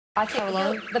I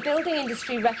think the building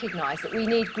industry recognise that we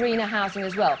need greener housing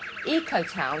as well.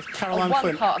 Eco-towns are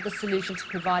one part of the solution to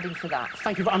providing for that.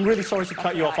 Thank you. I'm really sorry to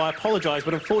cut you off. I apologise,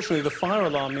 but unfortunately the fire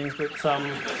alarm means that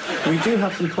we do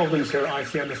have some problems here at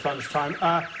ICN this lunchtime.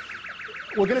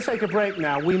 We're going to take a break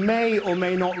now. We may or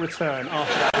may not return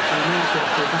after that if we need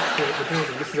to evacuate the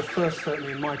building. This is a first,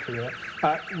 certainly, in my career.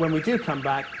 When we do come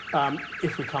back,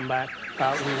 if we come back,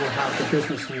 we will have the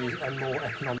business news and more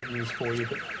economic news for you,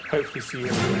 but hopefully see you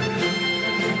again.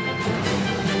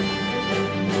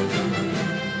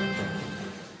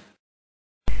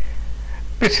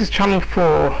 This is Channel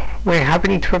 4. We're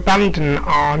having to abandon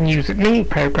our News at Noon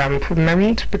programme for the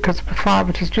moment because of a fire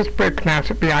that has just broken out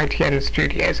at the ITN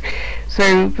studios.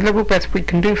 So the little best we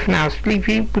can do for now is leave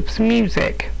you with some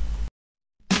music.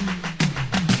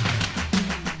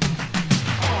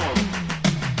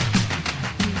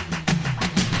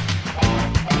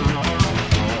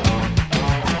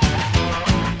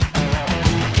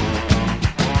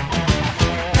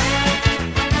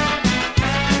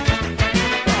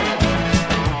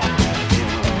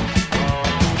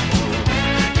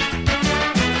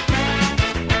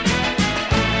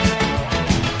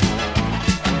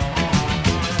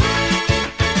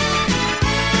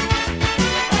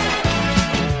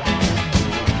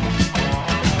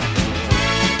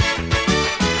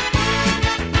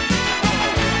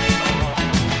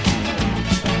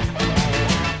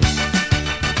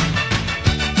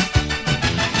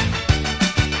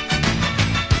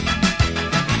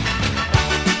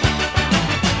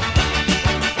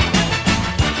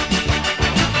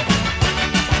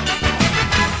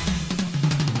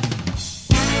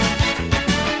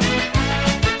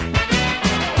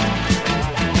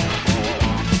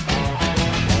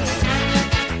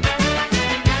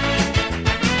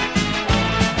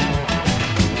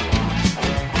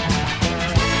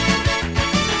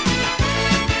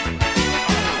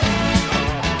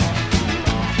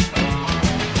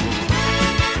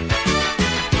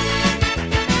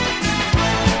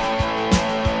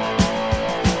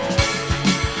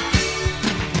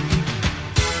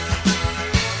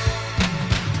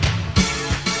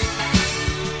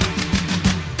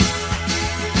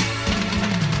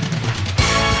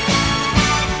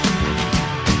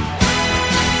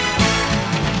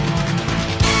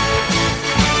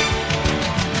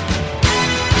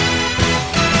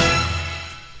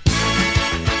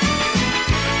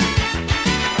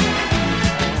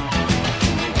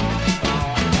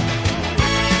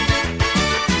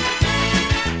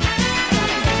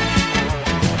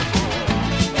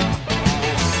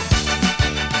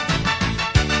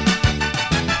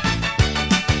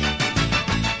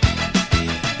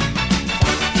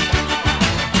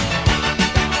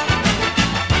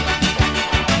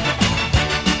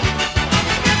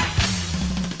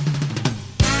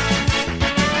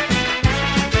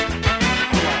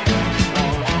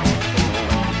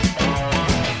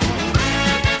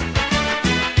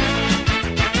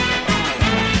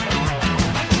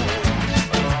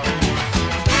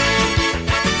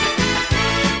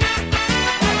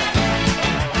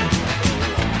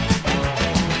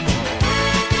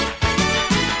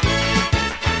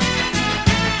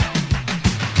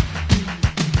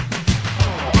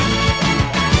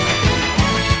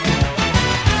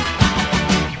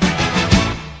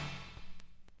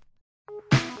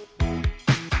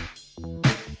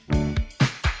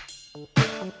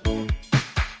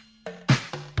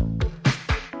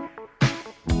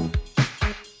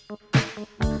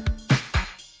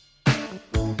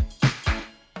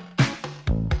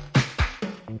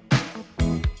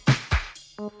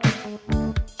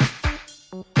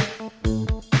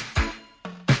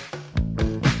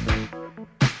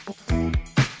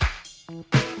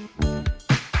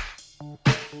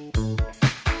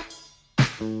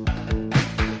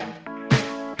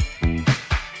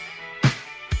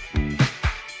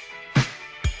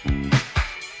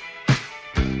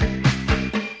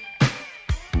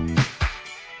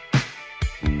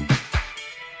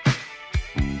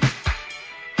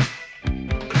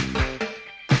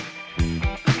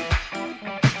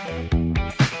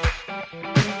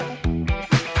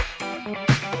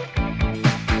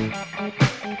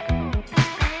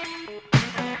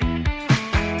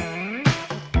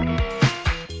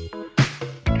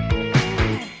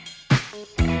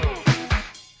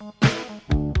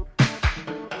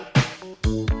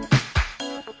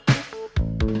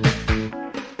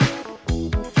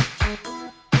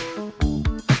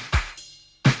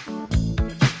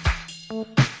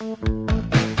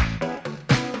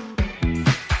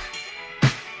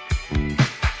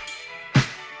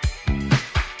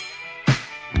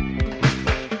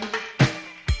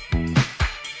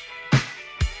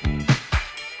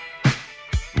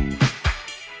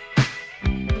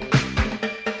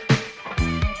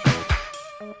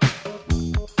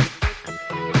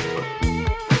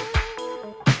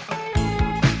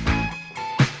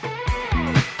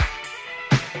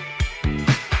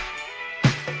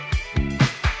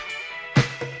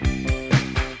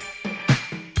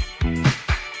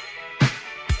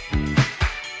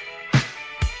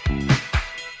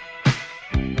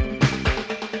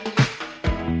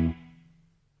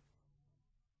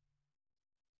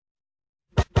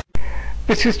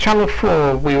 This is Channel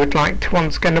 4. We would like to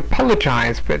once again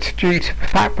apologise, but due to the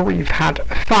fact that we've had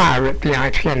a fire at the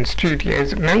ITN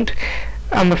studios at the moment,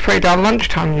 I'm afraid our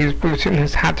lunchtime news bulletin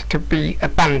has had to be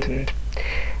abandoned.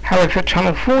 However,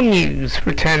 Channel 4 News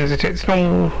returns at its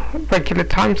normal regular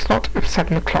time slot of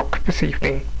 7 o'clock this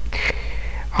evening.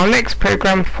 Our next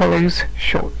programme follows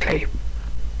shortly.